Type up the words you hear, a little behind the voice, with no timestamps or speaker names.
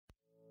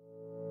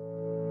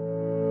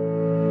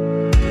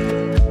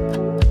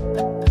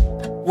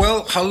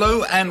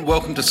Hello and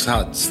welcome to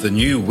Suds, the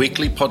new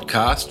weekly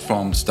podcast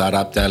from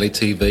Startup Daily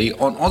TV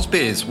on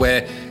AusBiz,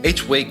 where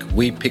each week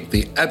we pick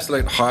the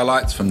absolute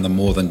highlights from the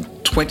more than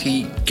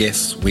 20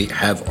 guests we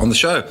have on the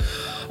show.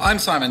 I'm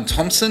Simon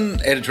Thompson,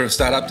 editor of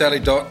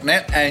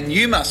StartupDaily.net, and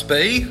you must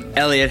be...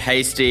 Elliot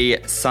Hasty.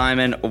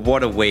 Simon,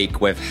 what a week.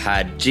 We've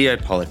had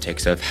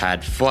geopolitics, we've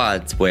had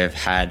floods, we've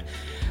had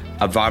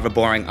a rather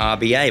boring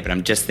RBA, but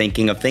I'm just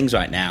thinking of things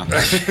right now.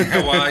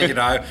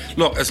 Well,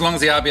 look, as long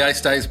as the RBA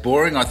stays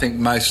boring, I think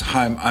most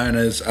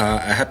homeowners are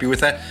happy with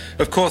that.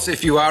 Of course,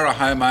 if you are a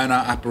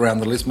homeowner up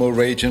around the Lismore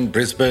region,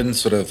 Brisbane,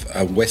 sort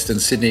of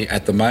Western Sydney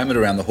at the moment,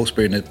 around the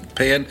Hawkesbury and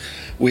Nepean,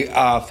 we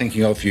are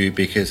thinking of you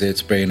because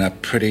it's been a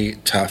pretty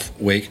tough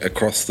week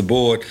across the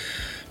board.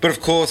 But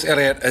of course,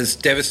 Elliot, as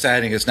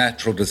devastating as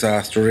natural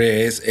disaster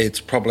is, it's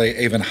probably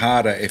even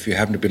harder if you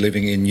happen to be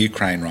living in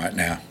Ukraine right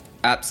now.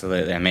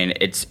 Absolutely. I mean,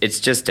 it's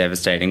just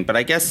devastating. But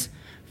I guess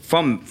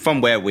from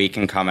where we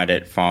can come at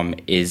it from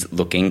is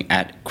looking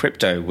at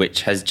crypto,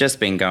 which has just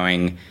been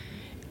going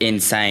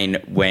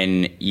insane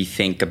when you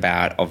think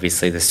about,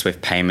 obviously, the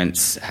SWIFT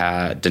payments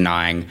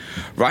denying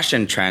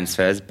Russian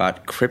transfers,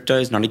 but crypto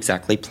is not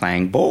exactly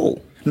playing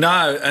ball.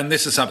 No, and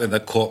this is something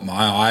that caught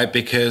my eye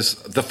because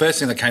the first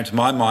thing that came to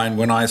my mind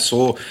when I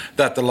saw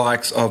that the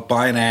likes of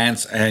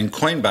Binance and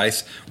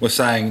Coinbase were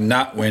saying,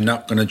 no, we're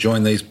not going to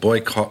join these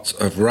boycotts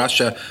of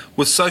Russia,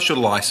 was social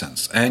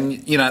license.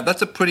 And,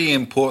 that's a pretty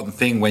important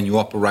thing when you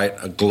operate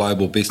a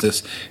global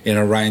business in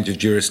a range of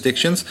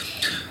jurisdictions.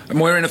 And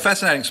we're in a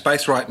fascinating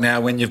space right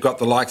now when you've got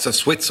the likes of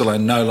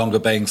Switzerland no longer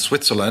being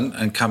Switzerland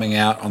and coming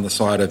out on the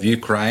side of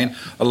Ukraine,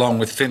 along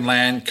with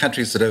Finland,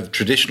 countries that have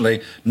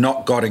traditionally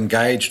not got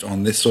engaged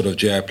on this sort of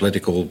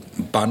geopolitical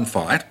bun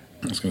fight.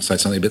 I was going to say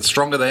something a bit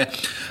stronger there.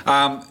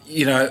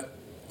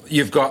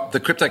 You've got the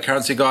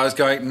cryptocurrency guys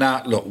going,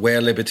 nah, look, we're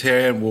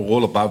libertarian, we're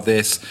all above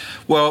this.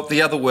 Well,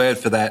 the other word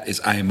for that is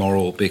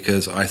amoral,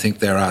 because I think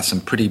there are some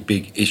pretty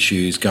big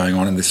issues going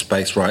on in this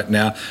space right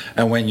now.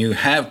 And when you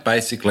have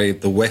basically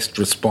the West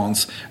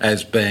response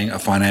as being a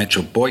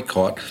financial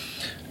boycott,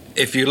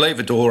 if you leave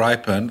a door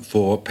open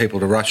for people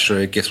to rush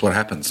through, guess what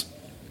happens?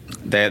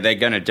 They're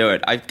going to do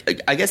it.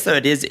 I guess, though,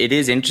 it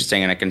is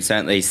interesting, and I can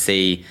certainly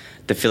see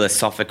the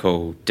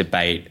philosophical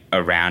debate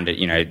around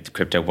it.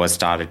 Crypto was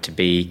started to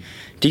be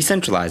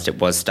decentralized. It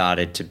was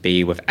started to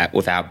be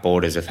without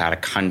borders, without a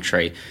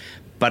country.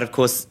 But of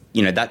course,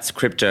 that's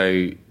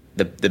crypto,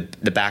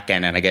 the back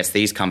end, and I guess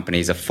these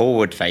companies are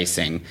forward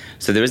facing.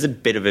 So there is a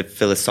bit of a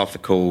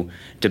philosophical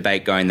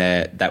debate going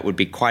there that would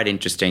be quite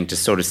interesting to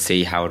sort of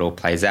see how it all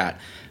plays out.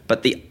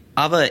 But the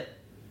other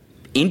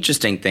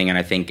interesting thing, and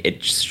I think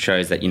it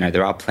shows that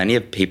there are plenty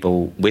of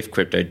people with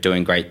crypto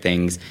doing great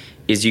things,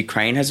 is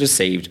Ukraine has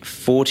received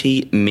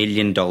 $40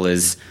 million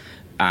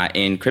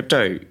in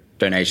crypto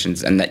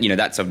donations, and that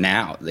that's of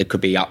now. It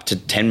could be up to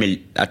 10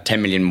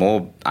 million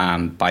more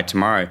by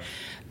tomorrow,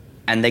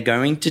 and they're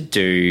going to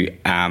do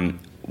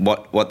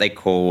what they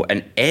call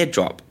an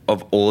airdrop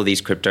of all of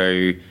these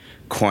crypto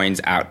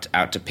coins out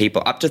to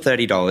people, up to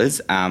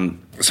 $30.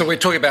 So we're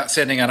talking about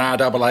sending an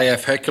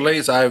RAAF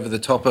Hercules over the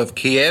top of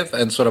Kiev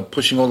and sort of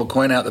pushing all the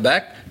coin out the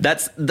back?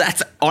 That's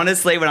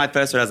honestly, when I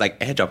first heard it, I was like,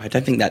 airdrop, I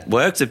don't think that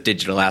works with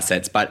digital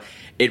assets, but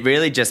it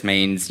really just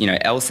means,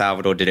 El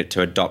Salvador did it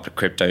to adopt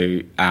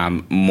crypto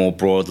more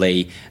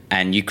broadly,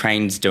 and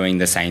Ukraine's doing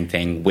the same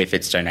thing with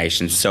its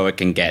donations so it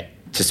can get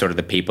to sort of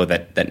the people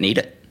that need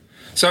it.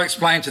 So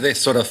explain to this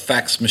sort of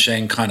fax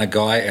machine kind of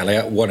guy,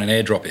 Elliot, what an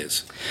airdrop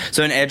is.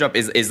 So an airdrop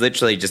is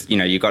literally just,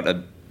 you've got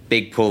a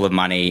big pool of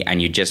money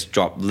and you just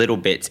drop little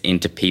bits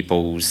into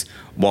people's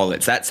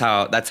wallets. That's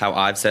how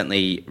I've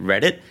certainly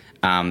read it.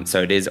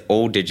 So it is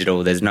all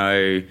digital. There's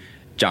no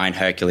giant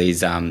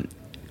Hercules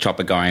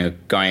chopper going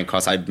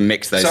across. I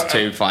mixed those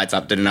two flights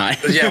up, didn't I?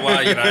 Yeah, well,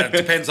 it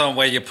depends on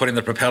where you're putting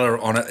the propeller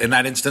on it in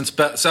that instance.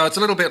 But so it's a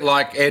little bit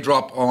like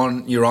airdrop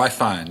on your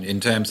iPhone in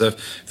terms of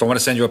if I want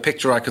to send you a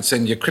picture, I could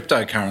send you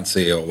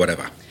cryptocurrency or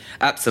whatever.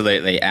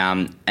 Absolutely.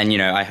 And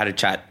I had a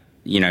chat,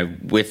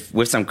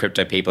 with some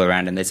crypto people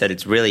around, and they said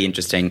it's really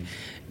interesting.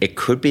 It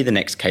could be the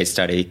next case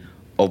study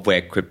of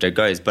where crypto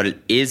goes, but it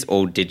is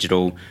all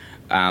digital,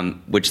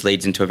 which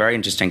leads into a very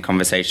interesting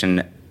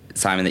conversation,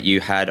 Simon, that you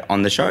had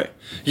on the show.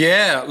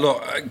 Yeah,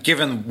 look,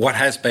 given what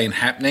has been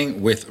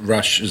happening with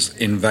Russia's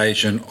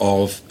invasion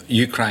of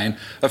Ukraine,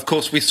 of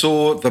course, we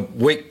saw the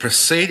week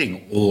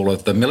preceding all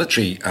of the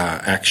military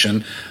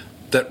action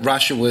that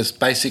Russia was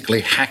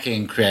basically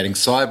hacking, creating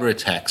cyber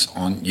attacks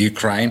on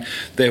Ukraine.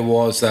 There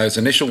was those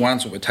initial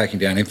ones that were taking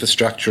down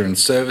infrastructure and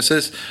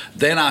services.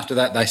 Then after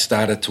that, they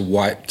started to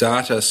wipe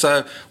data.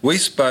 So we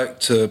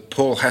spoke to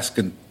Paul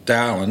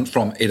Haskell-Dowland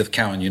from Edith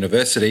Cowan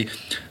University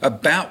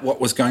about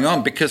what was going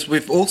on, because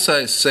we've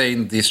also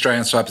seen the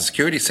Australian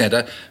Cybersecurity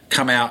Centre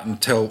come out and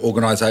tell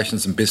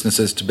organisations and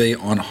businesses to be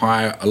on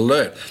higher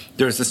alert.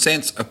 There is a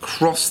sense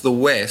across the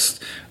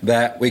West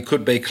that we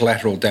could be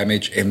collateral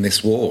damage in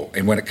this war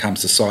and when it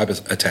comes to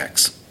cyber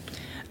attacks.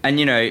 And,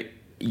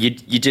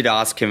 you did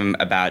ask him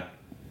about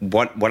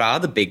what are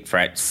the big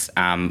threats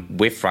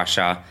with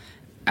Russia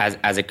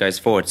as it goes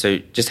forward. So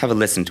just have a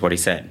listen to what he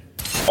said.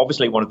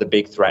 Obviously, one of the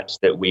big threats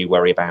that we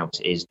worry about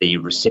is the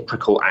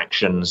reciprocal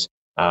actions,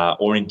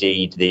 or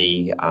indeed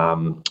the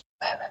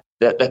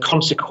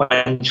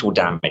consequential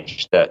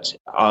damage that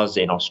us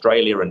in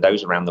Australia and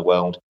those around the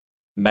world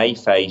may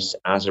face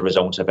as a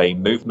result of a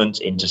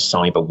movement into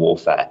cyber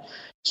warfare.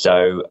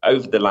 So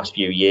over the last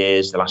few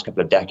years, the last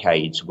couple of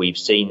decades, we've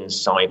seen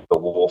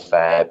cyber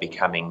warfare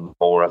becoming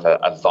more of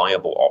a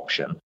viable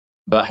option,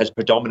 but has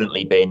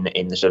predominantly been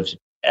in the sort of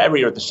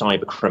area of the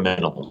cyber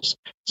criminals.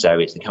 So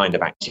it's the kind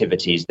of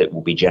activities that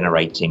will be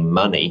generating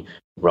money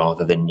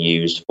rather than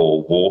used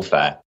for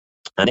warfare.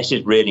 And this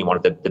is really one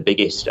of the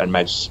biggest and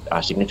most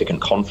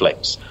significant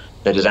conflicts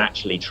that has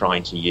actually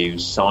tried to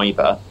use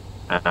cyber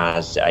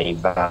as a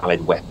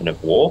valid weapon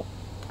of war.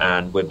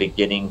 And we're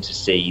beginning to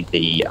see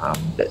the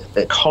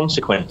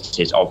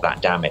consequences of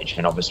that damage.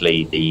 And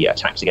obviously the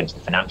attacks against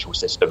the financial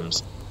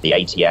systems, the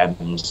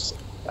ATMs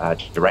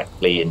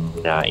directly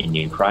in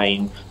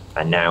Ukraine.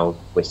 And now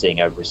we're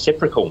seeing a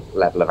reciprocal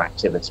level of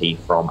activity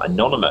from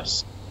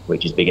Anonymous,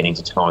 which is beginning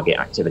to target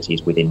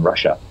activities within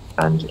Russia.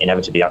 And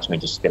inevitably, that's going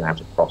to spill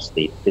out across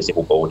the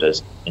physical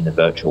borders in the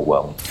virtual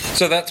world.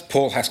 So that's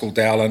Paul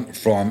Haskell-Dowling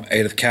from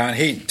Edith Cowan.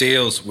 He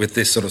deals with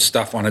this sort of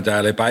stuff on a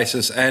daily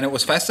basis. And it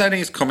was fascinating,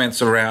 his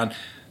comments around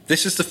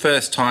this is the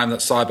first time that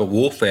cyber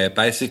warfare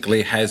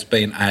basically has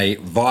been a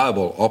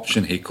viable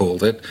option, he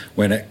called it,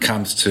 when it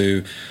comes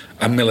to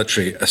a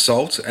military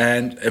assault.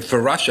 And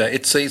for Russia,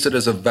 it sees it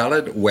as a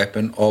valid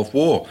weapon of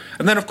war.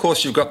 And then, of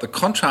course, you've got the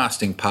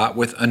contrasting part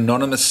with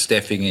Anonymous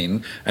stepping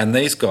in and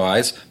these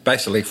guys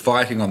basically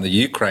fighting on the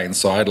Ukraine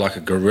side like a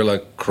guerrilla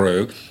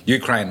crew.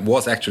 Ukraine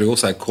was actually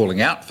also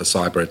calling out for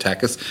cyber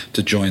attackers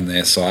to join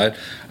their side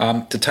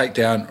to take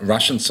down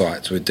Russian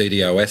sites with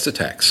DDoS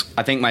attacks.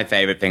 I think my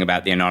favourite thing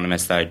about the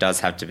Anonymous, though,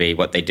 does have to be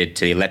what they did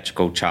to the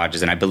electrical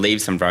charges and I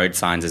believe some road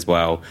signs as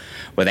well,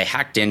 where they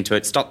hacked into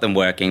it, stopped them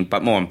working,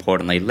 but more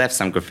importantly, left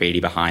some graffiti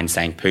behind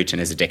saying Putin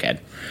is a dickhead.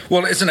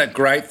 Well, isn't it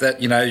great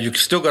that, you know, you've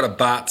still got a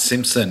Bart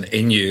Simpson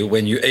in you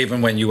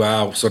even when you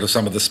are sort of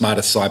some of the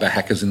smartest cyber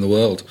hackers in the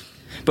world?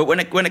 But when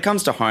it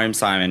comes to home,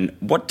 Simon,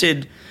 what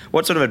sort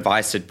of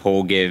advice did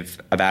Paul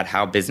give about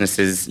how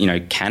businesses, you know,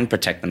 can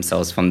protect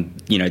themselves from,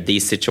 you know,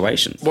 these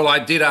situations? Well, I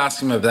did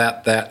ask him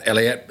about that,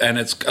 Elliot, and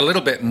it's a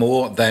little bit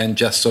more than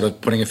just sort of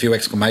putting a few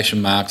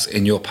exclamation marks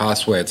in your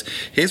passwords.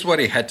 Here's what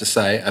he had to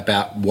say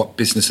about what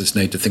businesses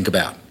need to think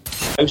about.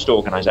 Most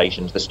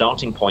organisations, the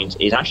starting point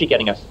is actually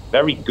getting a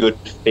very good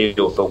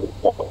feel for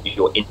what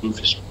your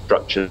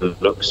infrastructure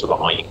looks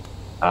like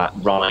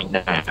right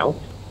now,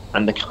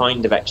 and the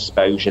kind of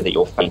exposure that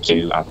you're facing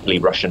to particularly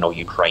Russian or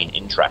Ukraine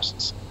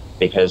interests,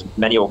 because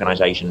many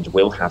organisations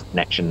will have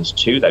connections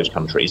to those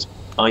countries,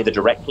 either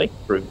directly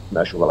through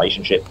commercial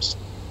relationships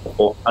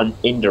or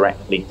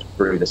indirectly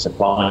through the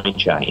supply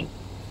chain.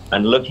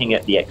 And looking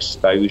at the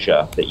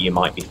exposure that you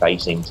might be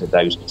facing to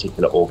those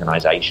particular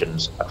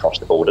organisations across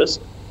the borders,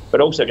 but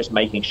also just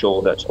making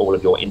sure that all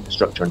of your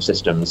infrastructure and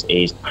systems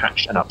is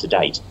patched and up to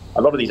date.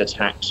 A lot of these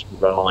attacks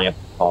rely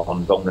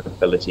upon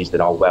vulnerabilities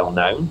that are well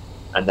known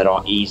and that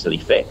are easily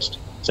fixed.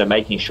 So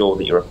making sure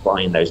that you're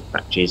applying those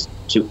patches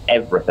to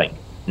everything,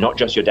 not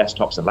just your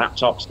desktops and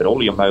laptops, but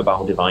all your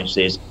mobile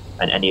devices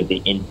and any of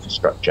the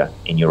infrastructure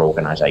in your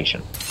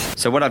organisation.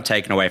 So what I've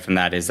taken away from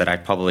that is that I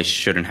probably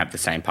shouldn't have the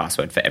same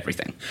password for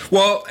everything.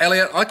 Well,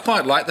 Elliot, I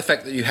quite like the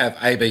fact that you have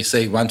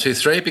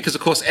ABC123 because, of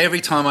course,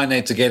 every time I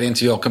need to get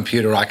into your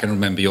computer, I can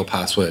remember your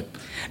password.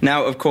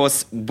 Now, of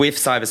course, with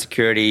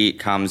cybersecurity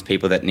comes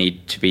people that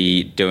need to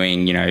be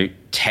doing, you know,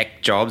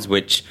 tech jobs,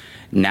 which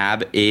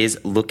NAB is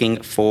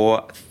looking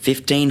for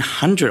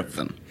 1,500 of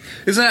them.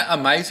 Isn't that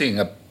amazing?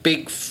 A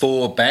Big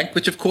Four bank,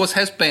 which of course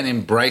has been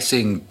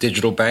embracing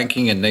digital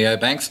banking and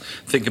neobanks.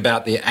 Think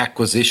about the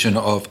acquisition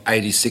of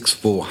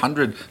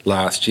 86400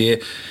 last year.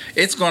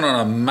 It's gone on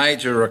a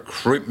major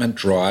recruitment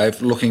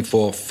drive looking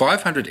for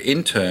 500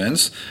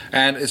 interns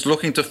and is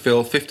looking to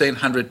fill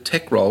 1,500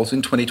 tech roles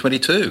in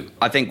 2022.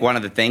 I think one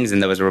of the things,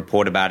 and there was a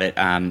report about it,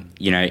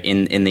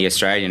 in the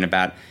Australian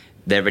about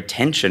their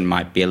retention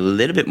might be a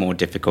little bit more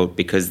difficult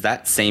because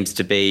that seems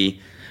to be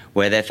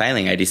where they're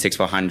failing.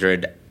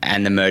 86400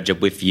 and the merger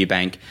with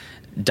Ubank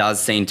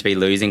does seem to be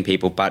losing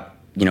people. But,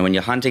 you know, when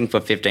you're hunting for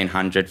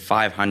 1,500,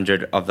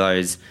 500 of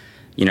those,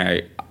 you know,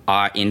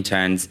 are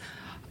interns,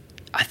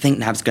 I think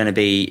NAB's going to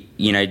be,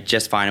 you know,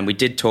 just fine. And we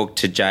did talk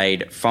to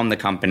Jade from the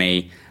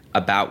company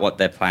about what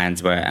their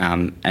plans were.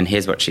 And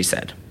here's what she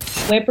said.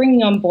 We're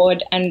bringing on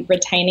board and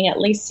retaining at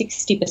least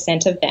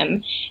 60% of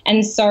them.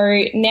 And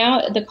so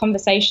now the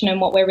conversation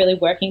and what we're really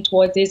working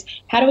towards is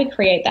how do we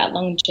create that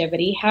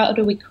longevity? How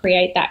do we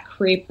create that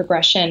career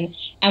progression?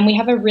 And we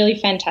have a really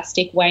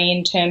fantastic way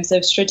in terms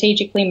of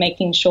strategically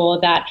making sure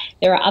that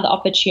there are other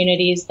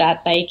opportunities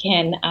that they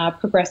can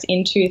progress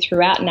into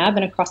throughout NAB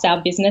and across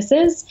our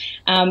businesses.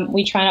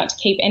 We try not to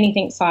keep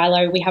anything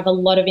silo. We have a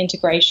lot of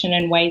integration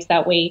and ways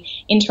that we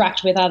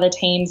interact with other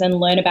teams and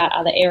learn about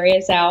other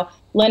areas. Our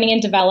learning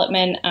and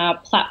development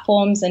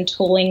platforms and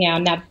tooling, our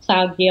NAB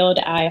Cloud Guild,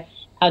 our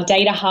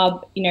data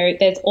hub, you know,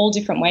 there's all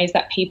different ways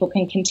that people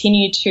can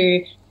continue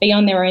to be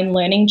on their own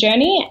learning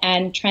journey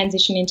and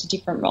transition into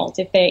different roles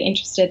if they're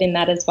interested in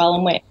that as well.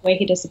 And we're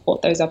here to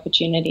support those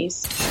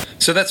opportunities.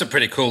 So that's a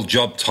pretty cool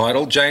job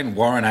title. Jane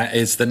Warriner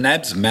is the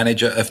NAB's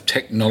Manager of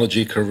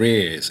Technology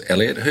Careers.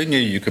 Elliot, who knew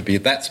you could be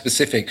that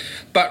specific?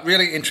 But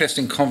really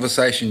interesting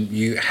conversation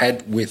you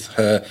had with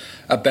her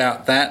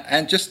about that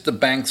and just the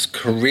bank's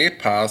career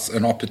paths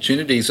and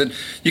opportunities. And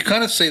you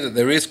kind of see that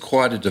there is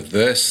quite a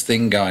diverse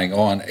thing going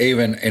on,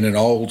 even in an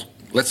old,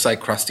 let's say,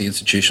 crusty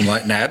institution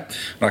like NAB.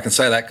 And I can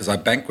say that because I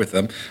bank with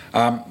them,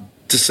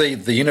 to see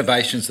the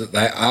innovations that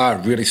they are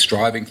really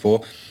striving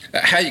for.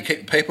 How you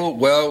keep people?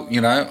 Well,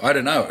 I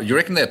don't know. You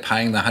reckon they're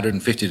paying the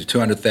 $150,000 to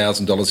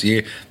 $200,000 a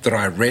year that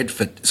I read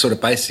for sort of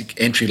basic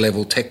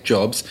entry-level tech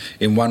jobs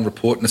in one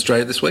report in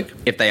Australia this week?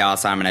 If they are,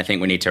 Simon, I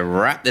think we need to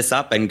wrap this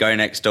up and go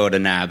next door to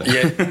NAB.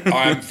 Yeah,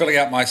 I'm filling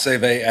out my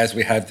CV as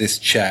we have this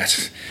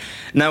chat.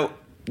 Now,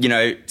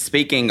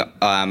 speaking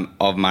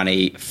of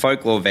money,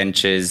 Folklore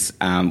Ventures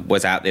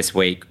was out this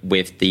week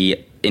with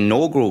the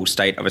inaugural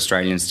State of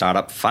Australian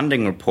Startup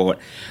Funding Report,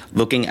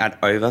 looking at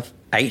over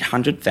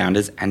 800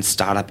 founders and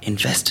startup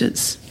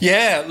investors.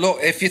 Yeah, look,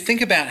 if you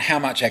think about how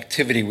much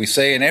activity we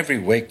see, and every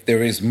week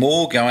there is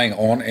more going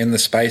on in the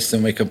space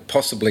than we could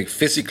possibly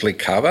physically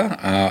cover,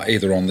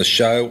 either on the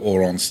show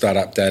or on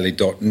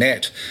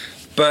startupdaily.net.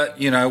 But,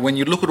 when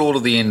you look at all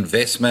of the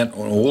investment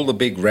or all the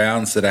big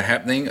rounds that are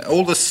happening,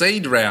 all the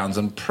seed rounds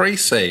and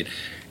pre-seed,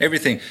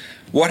 everything,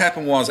 what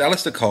happened was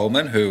Alistair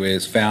Coleman, who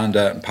is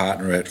founder and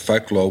partner at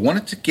Folklore,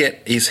 wanted to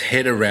get his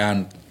head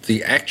around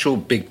the actual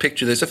big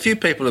picture. There's a few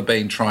people who have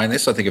been trying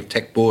this. I think of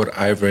Tech Board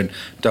over in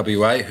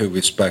WA, who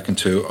we've spoken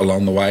to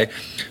along the way.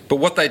 But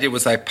what they did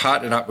was they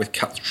partnered up with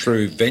Cut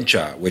Through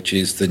Venture, which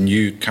is the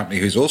new company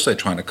who's also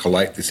trying to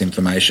collate this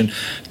information,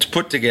 to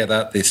put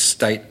together this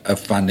state of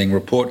funding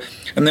report.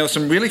 And there were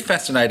some really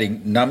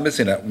fascinating numbers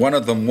in it. One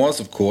of them was,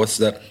 of course,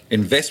 that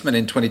investment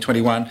in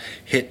 2021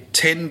 hit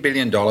 $10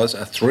 billion, a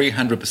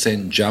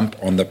 300% jump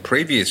on the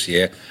previous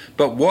year.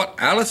 But what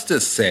Alistair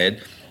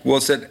said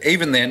was that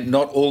even then,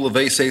 not all the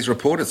VCs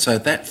reported, so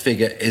that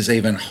figure is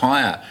even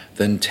higher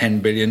than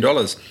 $10 billion.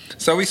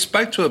 So we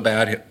spoke to him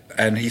about it,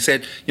 and he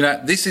said,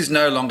 this is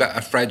no longer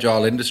a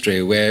fragile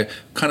industry. We're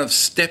kind of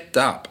stepped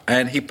up,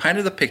 and he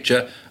painted a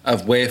picture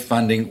of where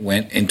funding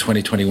went in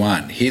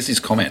 2021. Here's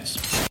his comments.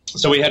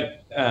 So we had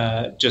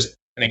just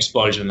an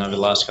explosion over the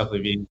last couple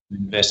of years in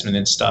investment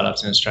in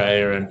startups in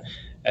Australia, and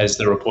as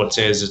the report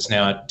says, it's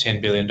now at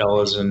 $10 billion,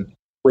 and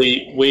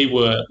we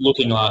were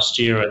looking last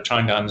year at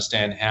trying to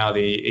understand how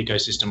the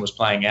ecosystem was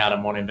playing out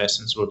and what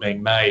investments were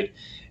being made.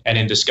 And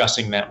in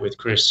discussing that with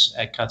Chris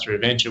at Cut Through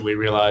Venture, we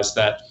realised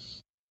that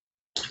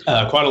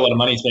quite a lot of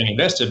money is being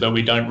invested, but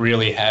we don't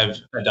really have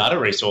a data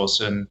resource,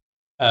 and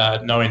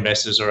no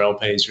investors or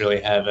LPs really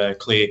have a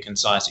clear,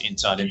 concise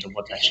insight into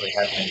what's actually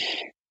happening.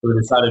 So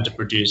we decided to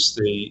produce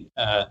the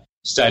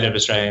State of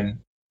Australian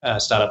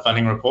Startup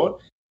Funding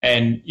Report.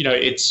 And,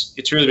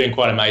 it's really been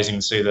quite amazing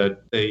to see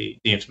the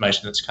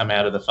information that's come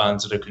out of the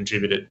funds that have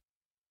contributed.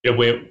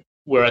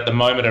 We're at the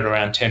moment at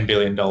around $10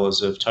 billion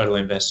of total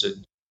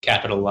invested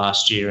capital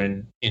last year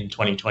in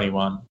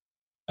 2021.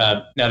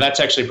 Now, that's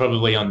actually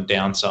probably on the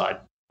downside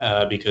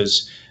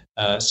because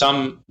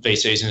some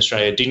VCs in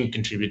Australia didn't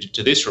contribute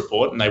to this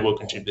report, and they will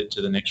contribute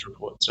to the next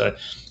report. So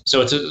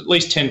it's at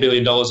least $10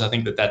 billion. I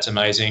think that's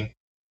amazing.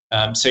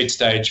 Seed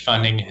stage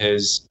funding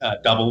has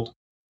doubled.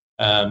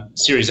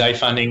 Series A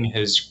funding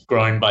has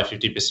grown by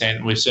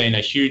 50%. We've seen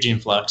a huge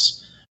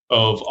influx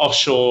of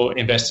offshore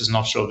investors and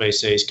offshore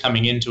VCs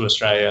coming into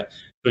Australia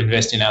to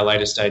invest in our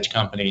later stage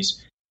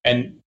companies.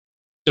 And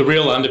the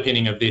real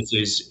underpinning of this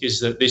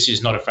is that this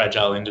is not a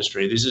fragile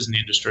industry. This is an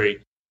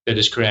industry that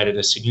has created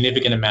a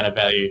significant amount of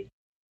value.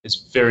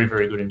 It's very,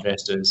 very good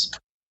investors.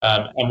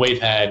 And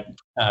we've had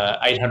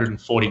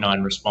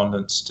 849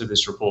 respondents to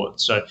this report.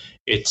 So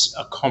it's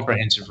a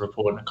comprehensive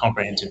report and a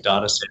comprehensive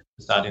data set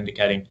to start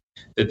indicating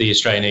that the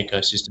Australian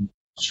ecosystem is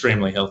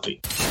extremely healthy.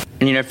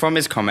 And, from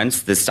his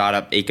comments, the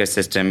startup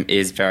ecosystem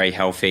is very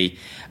healthy,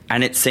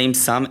 and it seems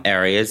some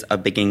areas are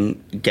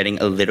getting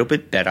a little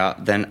bit better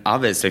than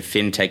others. So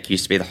fintech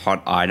used to be the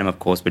hot item. Of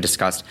course, we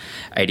discussed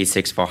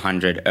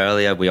 86-400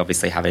 earlier. We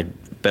obviously have a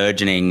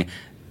burgeoning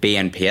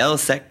BNPL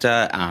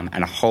sector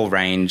and a whole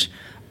range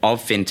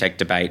of fintech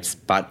debates,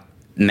 but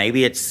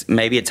maybe it's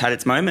had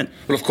its moment.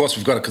 Well, of course,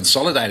 we've got a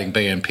consolidating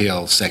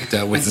BNPL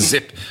sector with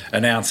Zip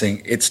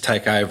announcing its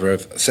takeover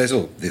of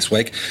Sezzle this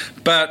week.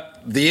 But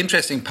the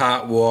interesting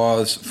part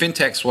was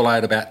fintech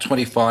swallowed about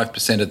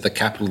 25% of the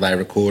capital they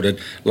recorded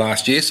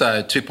last year,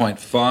 so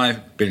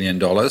 $2.5 billion.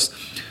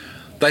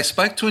 They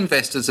spoke to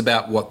investors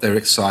about what they're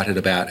excited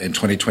about in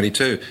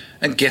 2022.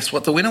 And guess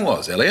what the winner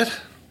was, Elliot?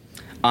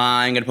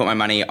 I'm going to put my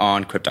money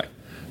on crypto.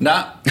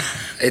 No,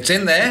 it's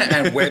in there,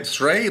 and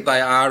Web3,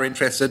 they are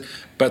interested.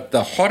 But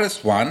the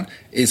hottest one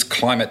is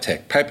Climate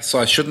Tech. So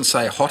I shouldn't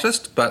say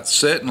hottest, but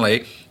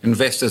certainly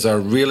investors are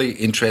really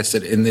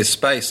interested in this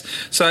space.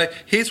 So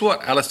here's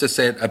what Alistair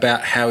said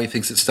about how he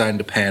thinks it's starting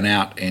to pan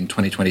out in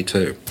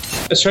 2022.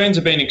 Australians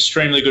have been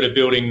extremely good at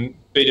building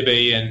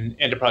B2B and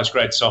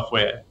enterprise-grade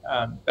software.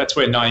 That's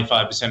where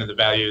 95% of the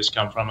value has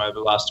come from over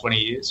the last 20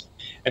 years.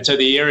 And so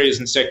the areas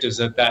and sectors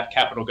that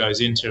capital goes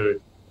into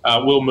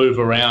will move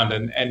around,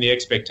 and the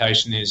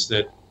expectation is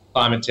that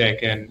climate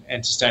tech and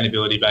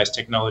sustainability-based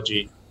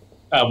technology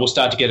will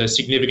start to get a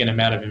significant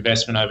amount of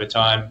investment over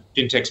time.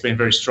 Fintech's been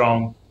very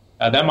strong.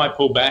 That might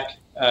pull back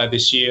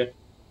this year.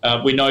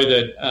 We know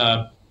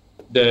that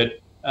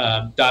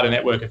data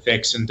network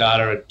effects and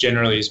data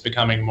generally is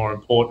becoming more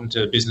important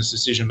to business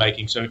decision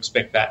making, so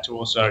expect that to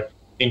also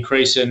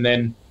increase. And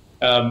then,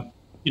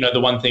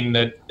 the one thing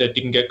that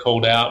didn't get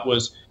called out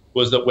was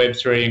that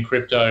Web3 and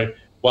crypto,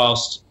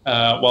 whilst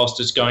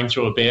it's going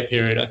through a bear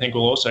period, I think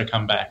will also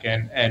come back,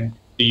 and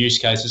the use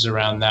cases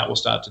around that will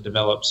start to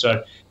develop.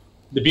 So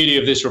the beauty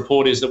of this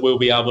report is that we'll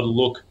be able to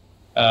look,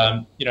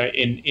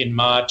 in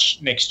March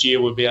next year,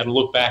 we'll be able to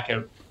look back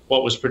at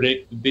what was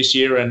predicted this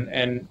year,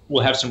 and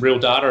we'll have some real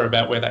data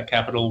about where that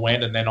capital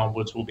went, and then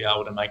onwards we'll be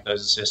able to make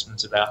those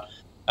assessments about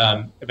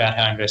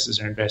how investors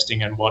are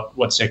investing and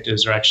what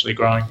sectors are actually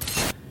growing.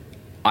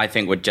 I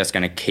think we're just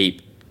going to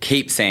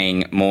keep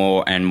seeing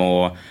more and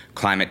more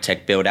climate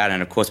tech build out.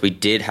 And of course, we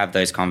did have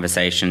those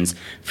conversations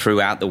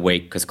throughout the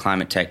week because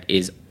climate tech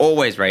is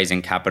always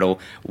raising capital,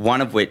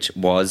 one of which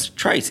was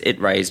Trace. It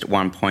raised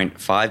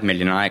 1.5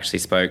 million. I actually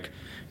spoke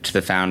to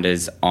the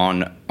founders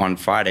on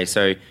Friday.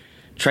 So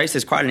Trace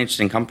is quite an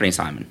interesting company,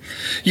 Simon.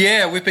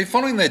 Yeah, we've been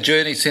following their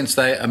journey since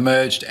they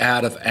emerged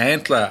out of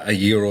Antler a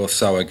year or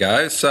so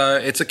ago. So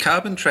it's a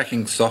carbon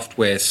tracking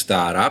software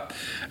startup,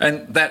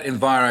 and that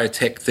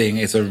EnviroTech thing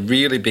is a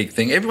really big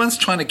thing. Everyone's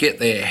trying to get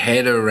their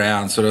head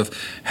around sort of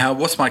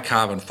what's my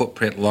carbon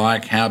footprint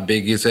like? How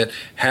big is it?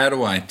 How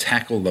do I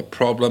tackle the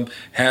problem?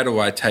 How do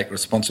I take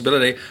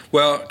responsibility?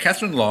 Well,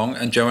 Catherine Long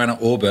and Joanna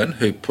Auburn,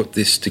 who put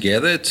this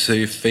together,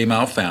 two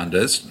female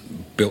founders,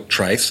 built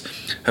Trace,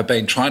 have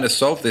been trying to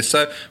solve this.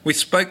 So we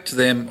spoke to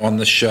them on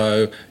the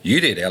show, you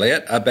did,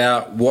 Elliot,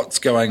 about what's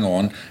going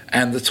on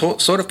and the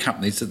sort of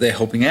companies that they're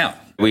helping out.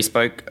 We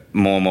spoke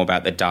more and more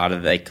about the data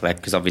that they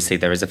collect because obviously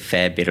there is a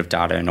fair bit of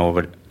data in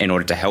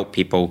order to help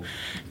people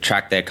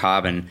track their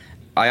carbon.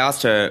 I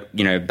asked her,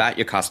 about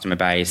your customer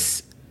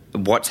base,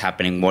 what's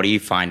happening, what are you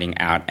finding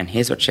out? And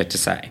here's what she had to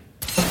say.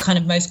 The kind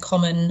of most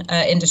common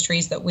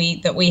industries that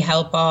we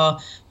help are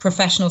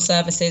professional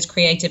services,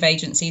 creative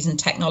agencies and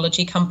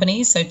technology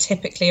companies. So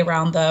typically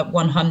around the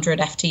 100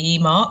 FTE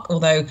mark,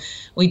 although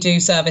we do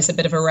service a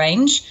bit of a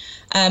range.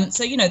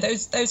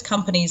 Those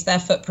companies, their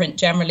footprint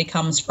generally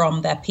comes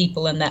from their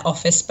people and their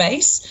office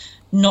space.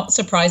 Not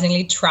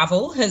surprisingly,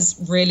 travel has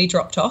really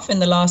dropped off in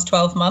the last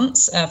 12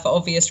 months for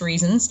obvious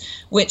reasons,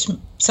 which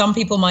some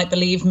people might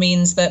believe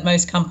means that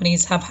most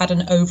companies have had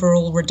an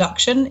overall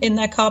reduction in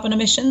their carbon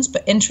emissions.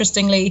 But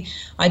interestingly,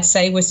 I'd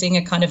say we're seeing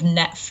a kind of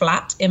net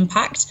flat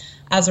impact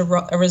as a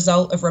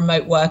result of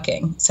remote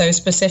working. So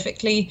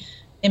specifically,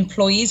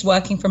 employees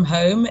working from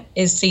home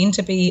is seen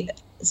to be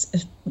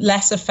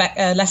less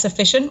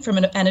efficient from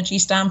an energy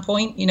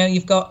standpoint.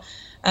 You've got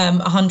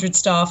 100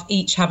 staff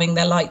each having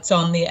their lights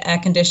on, the air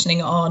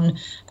conditioning on,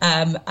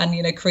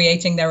 and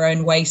creating their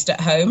own waste at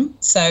home.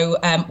 So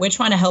we're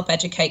trying to help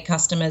educate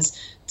customers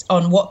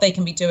on what they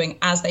can be doing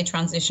as they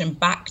transition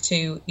back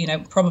to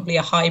probably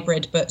a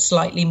hybrid but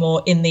slightly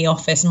more in the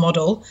office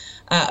model,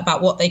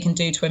 about what they can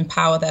do to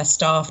empower their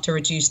staff to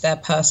reduce their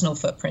personal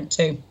footprint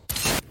too.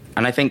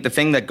 And I think the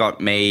thing that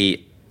got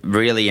me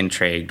really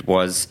intrigued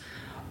was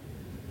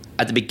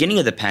at the beginning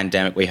of the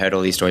pandemic, we heard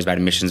all these stories about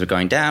emissions were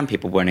going down,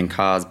 people weren't in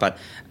cars. But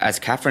as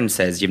Catherine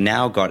says, you've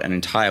now got an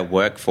entire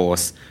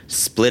workforce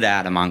split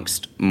out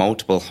amongst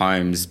multiple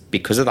homes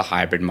because of the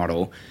hybrid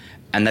model.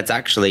 And that's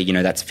actually,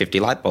 that's 50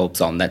 light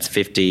bulbs on, that's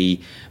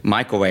 50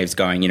 microwaves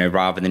going,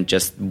 rather than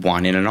just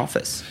one in an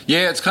office.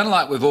 Yeah, it's kind of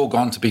like we've all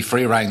gone to be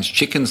free-range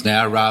chickens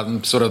now rather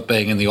than sort of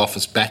being in the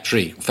office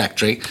battery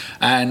factory.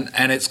 And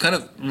it's kind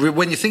of,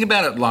 when you think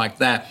about it like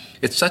that,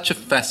 it's such a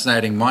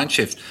fascinating mind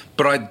shift.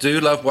 But I do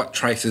love what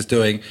Trace is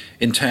doing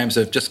in terms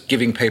of just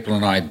giving people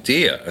an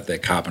idea of their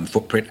carbon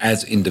footprint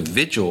as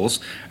individuals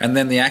and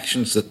then the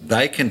actions that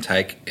they can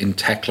take in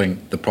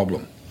tackling the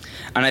problem.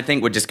 And I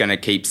think we're just going to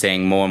keep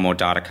seeing more and more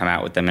data come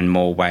out with them in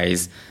more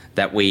ways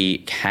that we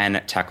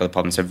can tackle the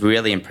problem. So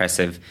really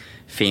impressive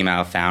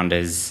female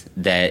founders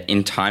there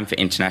in time for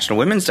International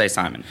Women's Day,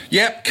 Simon.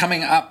 Yep,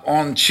 coming up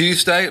on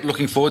Tuesday.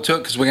 Looking forward to it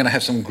because we're going to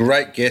have some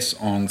great guests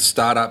on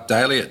Startup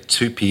Daily at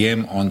 2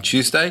 p.m. on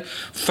Tuesday,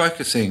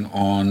 focusing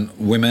on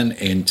women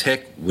in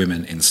tech,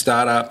 women in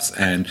startups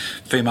and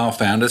female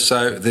founders.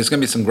 So there's going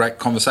to be some great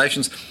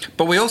conversations.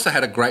 But we also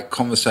had a great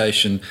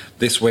conversation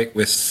this week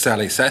with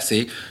Sally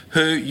Sassy,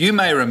 who you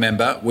may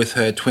remember with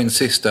her twin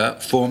sister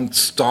formed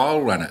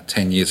Style Runner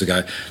 10 years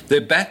years ago.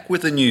 They're back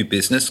with a new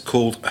business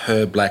called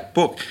Her Black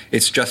Book.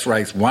 It's just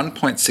raised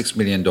 $1.6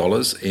 million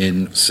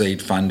in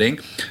seed funding.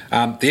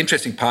 The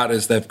interesting part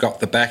is they've got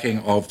the backing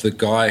of the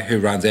guy who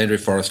runs Andrew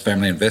Forrest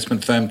family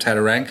investment firm,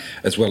 Tatarang,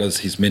 as well as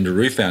his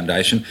Minderoo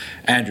Foundation,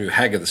 Andrew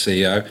Hagger, the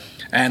CEO.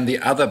 And the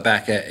other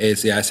backer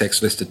is the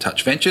ASX-listed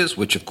Touch Ventures,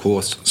 which, of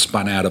course,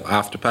 spun out of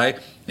Afterpay.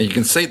 And you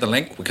can see the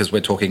link because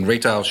we're talking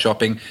retail,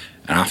 shopping,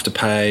 and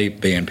Afterpay,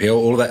 BNPL,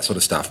 all of that sort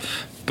of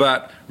stuff.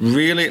 But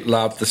really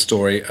love the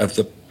story of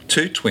the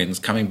two twins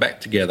coming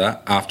back together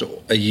after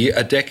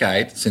a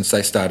decade since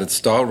they started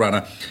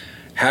Stylerunner.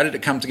 How did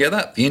it come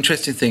together? The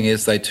interesting thing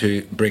is they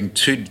bring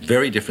two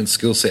very different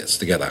skill sets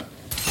together.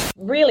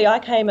 Really, I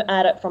came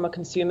at it from a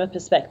consumer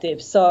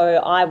perspective. So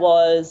I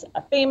was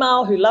a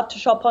female who loved to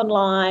shop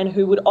online,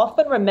 who would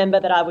often remember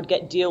that I would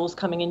get deals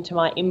coming into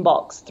my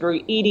inbox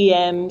through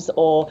EDMs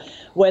or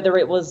whether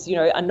it was,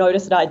 a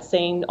notice that I'd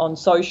seen on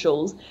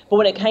socials. But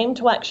when it came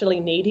to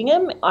actually needing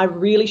them, I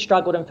really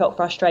struggled and felt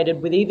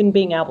frustrated with even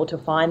being able to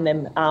find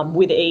them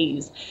with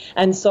ease.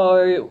 And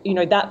so,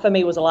 that for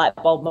me was a light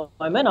bulb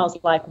moment. I was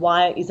like,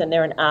 why isn't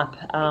there an app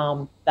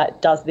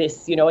that does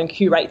this, and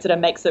curates it and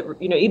makes it,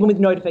 even with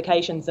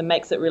notifications, and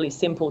makes it really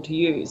simple to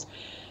use.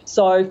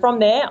 So from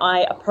there,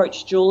 I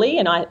approached Julie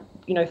and I,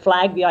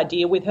 flagged the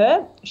idea with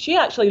her. She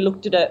actually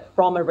looked at it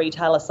from a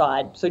retailer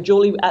side. So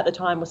Julie at the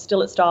time was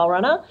still at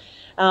Stylerunner.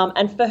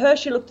 And for her,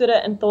 she looked at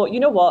it and thought, you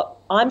know what,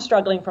 I'm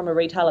struggling from a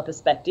retailer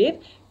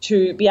perspective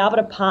to be able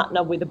to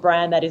partner with a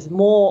brand that is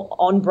more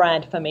on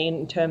brand for me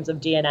in terms of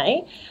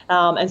DNA.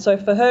 And so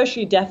for her,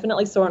 she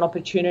definitely saw an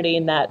opportunity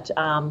in that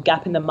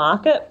gap in the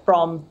market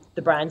from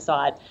the brand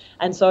side.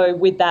 And so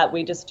with that,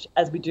 we just,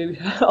 as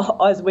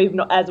we're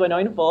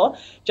known for,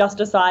 just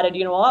decided,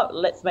 you know what,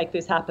 let's make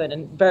this happen.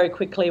 And very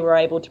quickly, we're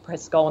able to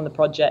press go on the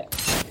project.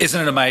 Isn't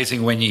it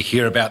amazing when you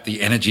hear about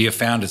the energy of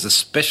founders,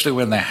 especially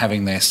when they're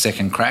having their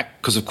second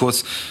crack? Because, of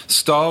course,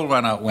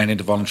 Stylerunner went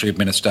into voluntary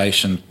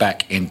administration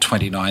back in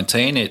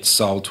 2019. It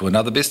sold to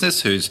another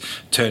business who's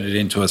turned it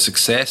into a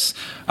success.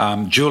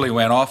 Julie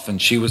went off and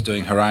she was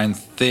doing her own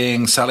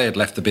thing. Sally had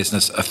left the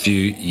business a few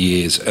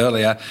years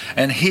earlier.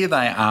 And here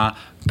they are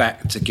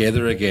back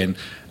together again.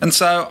 And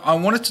so I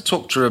wanted to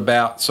talk to her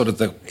about sort of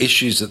the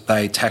issues that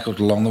they tackled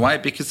along the way,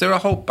 because there are a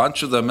whole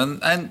bunch of them.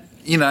 And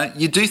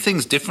you do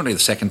things differently the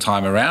second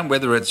time around,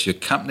 whether it's your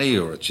company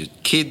or it's your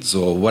kids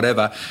or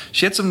whatever.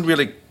 She had some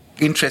really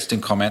interesting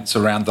comments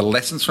around the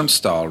lessons from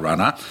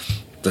Stylerunner,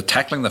 the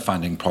tackling the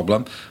funding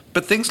problem,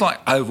 but things like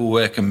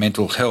overwork and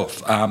mental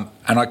health. And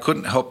I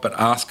couldn't help but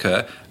ask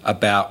her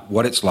about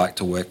what it's like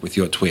to work with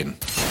your twin.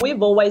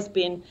 We've always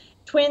been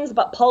twins,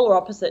 but polar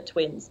opposite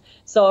twins.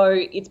 So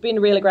it's been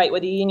really great. We're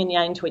the yin and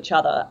yang to each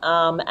other.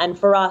 And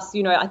for us,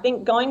 I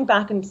think going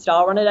back in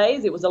Stylerunner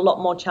days, it was a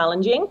lot more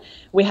challenging.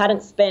 We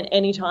hadn't spent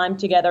any time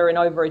together in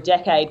over a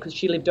decade because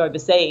she lived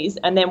overseas.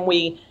 And then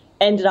we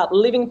ended up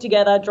living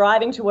together,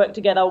 driving to work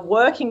together,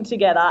 working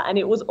together, and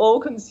it was all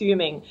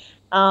consuming.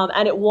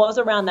 And it was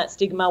around that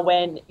stigma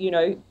when,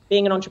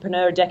 being an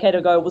entrepreneur a decade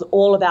ago was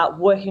all about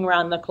working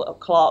around the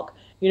clock,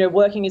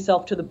 working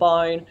yourself to the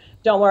bone.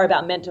 Don't worry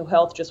about mental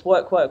health, just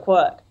work, work,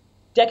 work.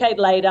 Decade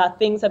later,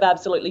 things have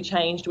absolutely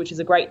changed, which is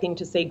a great thing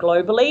to see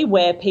globally,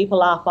 where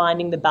people are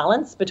finding the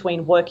balance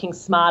between working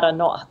smarter,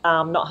 not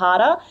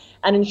harder,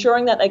 and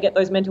ensuring that they get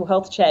those mental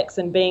health checks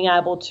and being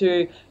able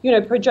to,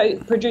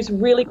 produce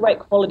really great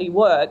quality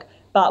work,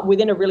 but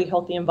within a really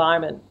healthy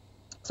environment.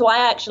 So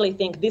I actually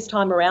think this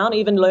time around,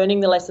 even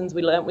learning the lessons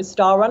we learned with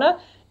Stylerunner,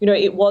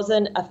 it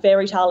wasn't a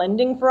fairy tale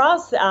ending for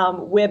us.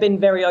 We've been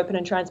very open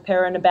and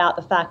transparent about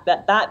the fact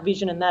that that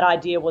vision and that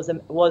idea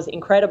was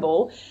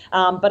incredible.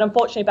 But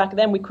unfortunately, back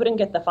then, we couldn't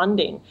get the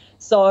funding.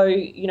 So,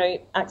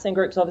 Accent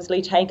Group's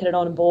obviously taken it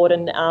on board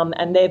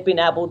and they've been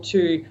able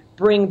to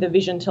bring the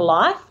vision to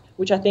life,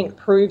 which I think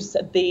proves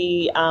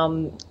the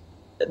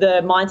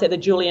mindset that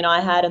Julie and I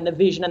had and the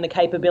vision and the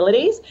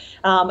capabilities.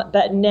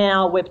 But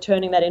now we're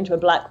turning that into Her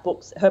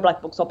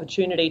Black Books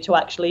opportunity to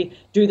actually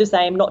do the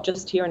same, not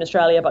just here in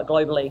Australia, but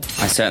globally.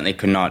 I certainly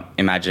could not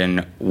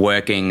imagine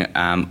working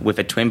with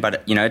a twin,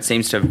 but, it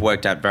seems to have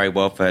worked out very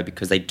well for her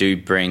because they do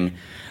bring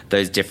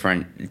those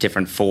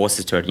different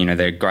forces to it.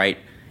 They're a great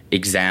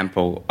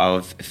example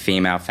of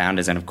female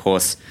founders. And, of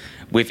course,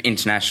 with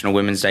International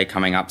Women's Day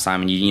coming up,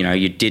 Simon,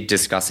 you did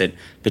discuss it,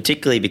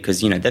 particularly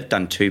because, they've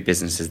done two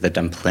businesses, they've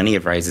done plenty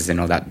of raises and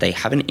all that. They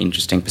have an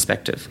interesting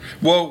perspective.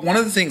 Well, one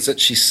of the things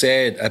that she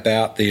said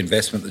about the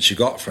investment that she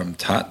got from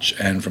Touch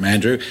and from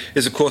Andrew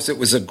is, of course, it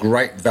was a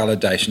great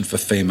validation for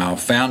female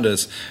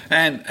founders.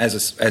 And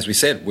as we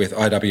said, with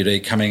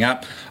IWD coming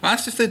up, I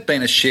asked if there'd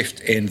been a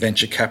shift in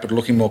venture capital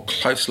looking more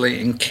closely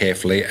and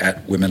carefully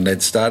at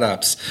women-led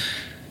startups.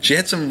 She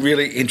had some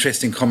really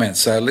interesting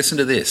comments, so listen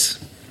to this.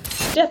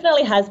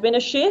 Definitely has been a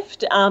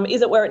shift.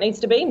 Is it where it needs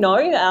to be? No,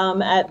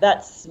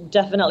 that's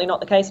definitely not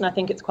the case, and I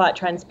think it's quite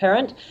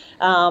transparent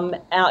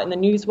out in the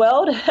news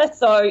world.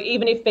 So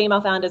even if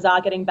female founders are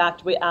getting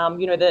backed,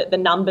 the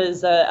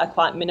numbers are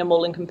quite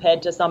minimal in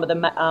compared to some of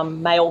the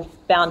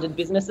male-founded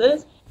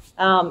businesses.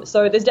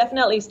 So there's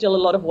definitely still a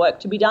lot of work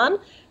to be done.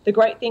 the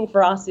great thing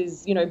for us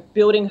is,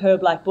 building Her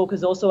Black Book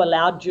has also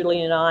allowed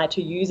Julian and I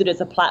to use it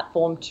as a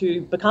platform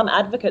to become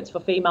advocates for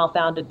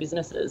female-founded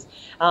businesses.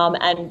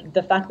 And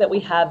the fact that we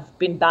have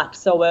been backed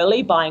so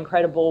early by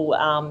incredible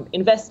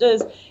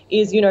investors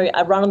is,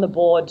 a run on the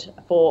board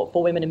for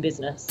women in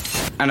business.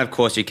 And of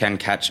course, you can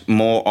catch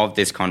more of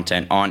this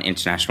content on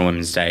International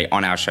Women's Day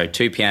on our show,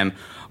 2 p.m.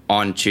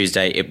 on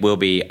Tuesday. It will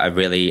be a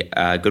really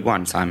good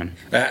one, Simon.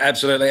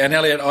 Absolutely. And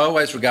Elliot, I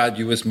always regard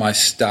you as my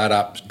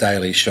Startup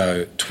Daily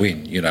Show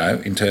twin,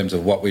 in terms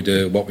of what we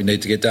do, what we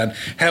need to get done,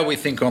 how we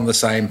think on the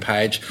same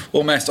page,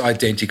 almost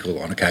identical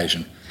on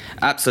occasion.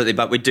 Absolutely,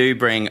 but we do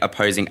bring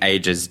opposing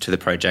ages to the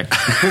project.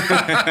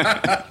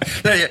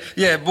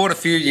 Yeah, born a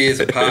few years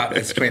apart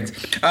as twins.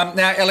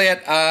 Now,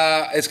 Elliot,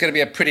 it's going to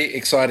be a pretty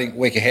exciting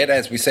week ahead.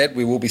 As we said,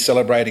 we will be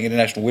celebrating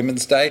International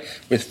Women's Day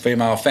with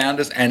female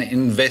founders and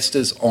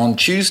investors on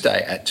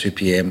Tuesday at 2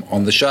 p.m.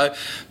 on the show.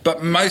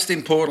 But most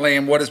importantly,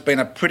 in what has been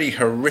a pretty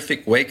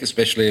horrific week,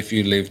 especially if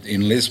you lived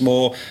in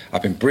Lismore,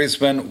 up in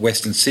Brisbane,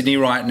 Western Sydney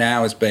right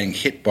now is being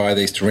hit by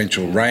these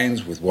torrential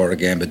rains with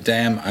Warragamba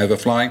Dam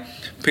overflowing.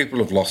 People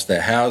have lost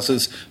their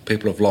houses,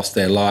 people have lost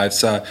their lives.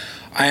 So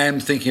I am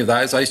thinking of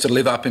those. I used to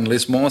live up in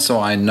Lismore, so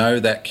I know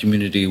that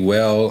community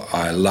well.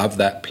 I love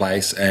that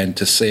place, and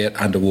to see it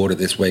underwater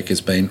this week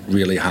has been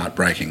really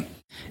heartbreaking.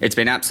 It's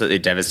been absolutely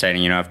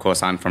devastating. Of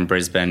course, I'm from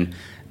Brisbane,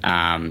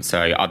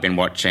 so I've been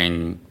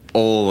watching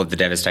all of the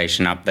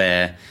devastation up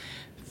there.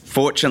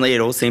 Fortunately, it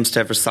all seems to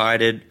have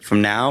receded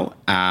from now,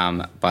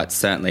 but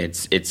certainly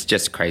it's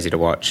just crazy to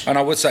watch. And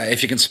I would say,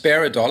 if you can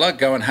spare $1,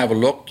 go and have a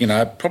look.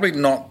 Probably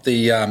not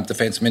the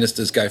Defence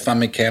Minister's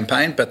GoFundMe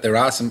campaign, but there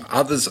are some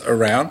others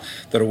around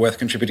that are worth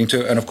contributing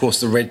to. And, of course,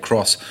 the Red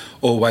Cross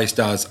always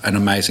does an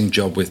amazing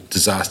job with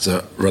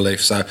disaster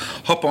relief. So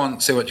hop on,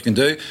 see what you can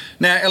do.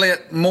 Now,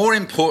 Elliot, more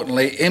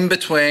importantly, in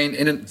between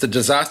the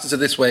disasters of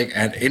this week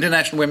and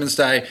International Women's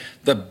Day,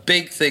 the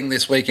big thing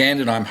this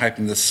weekend, and I'm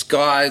hoping the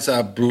skies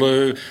are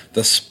blue,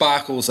 the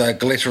sparkles are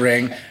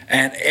glittering,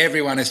 and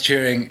everyone is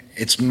cheering.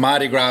 It's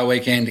Mardi Gras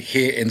weekend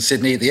here in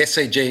Sydney. The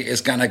SCG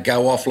is going to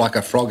go off like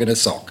a frog in a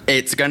sock.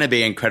 It's going to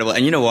be incredible.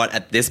 And you know what?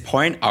 At this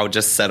point, I'll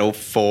just settle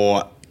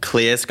for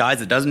clear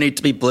skies. It doesn't need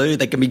to be blue.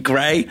 They can be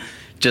grey.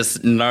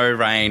 Just no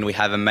rain. We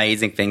have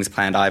amazing things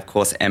planned. I, of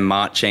course, am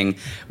marching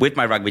with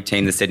my rugby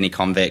team, the Sydney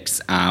Convicts.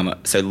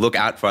 So look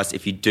out for us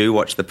if you do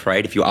watch the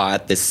parade, if you are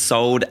at this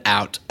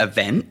sold-out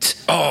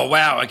event. Oh,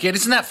 wow. Again,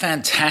 isn't that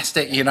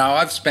fantastic?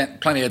 I've spent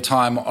plenty of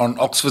time on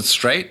Oxford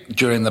Street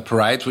during the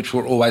parades, which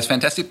were always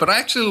fantastic, but I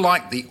actually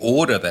like the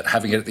order that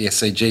having it at the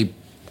SCG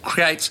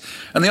creates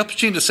and the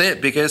opportunity to see it,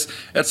 because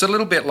it's a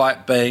little bit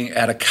like being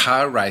at a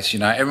car race.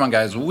 Everyone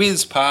goes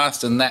whiz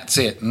past and that's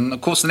it, and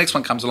of course the next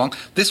one comes along.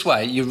 This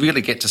way you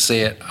really get to see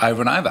it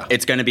over and over.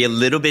 It's going to be a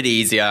little bit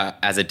easier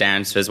as a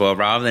dancer as well.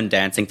 Rather than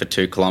dancing for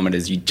 2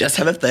 kilometres, you just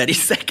have a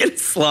 30-second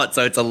slot,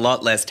 so it's a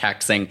lot less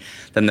taxing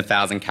than the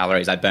 1,000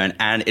 calories I burn,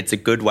 and it's a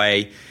good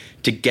way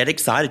to get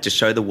excited, to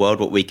show the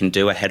world what we can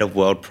do ahead of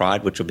World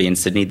Pride, which will be in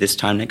Sydney this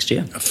time next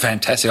year.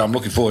 Fantastic. I'm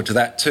looking forward to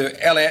that too.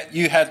 Elliot,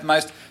 you have the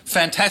most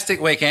fantastic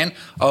weekend.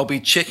 I'll be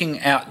checking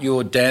out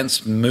your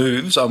dance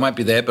moves. I won't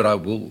be there, but I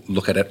will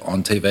look at it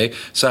on TV.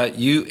 So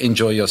you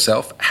enjoy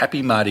yourself.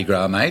 Happy Mardi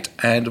Gras, mate.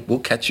 And we'll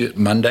catch you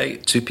Monday,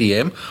 2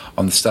 p.m.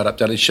 on the Startup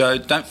Daily Show.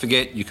 Don't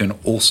forget, you can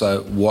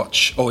also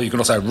watch, or you can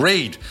also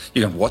read.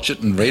 You can watch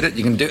it and read it.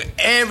 You can do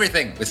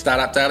everything with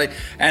Startup Daily.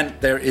 And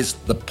there is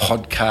the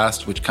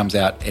podcast, which comes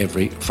out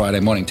every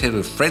Friday morning. Tell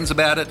your friends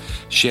about it.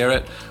 Share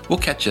it. We'll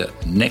catch you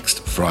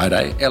next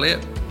Friday.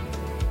 Elliot.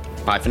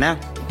 Bye for now.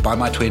 Bye,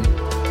 my twin.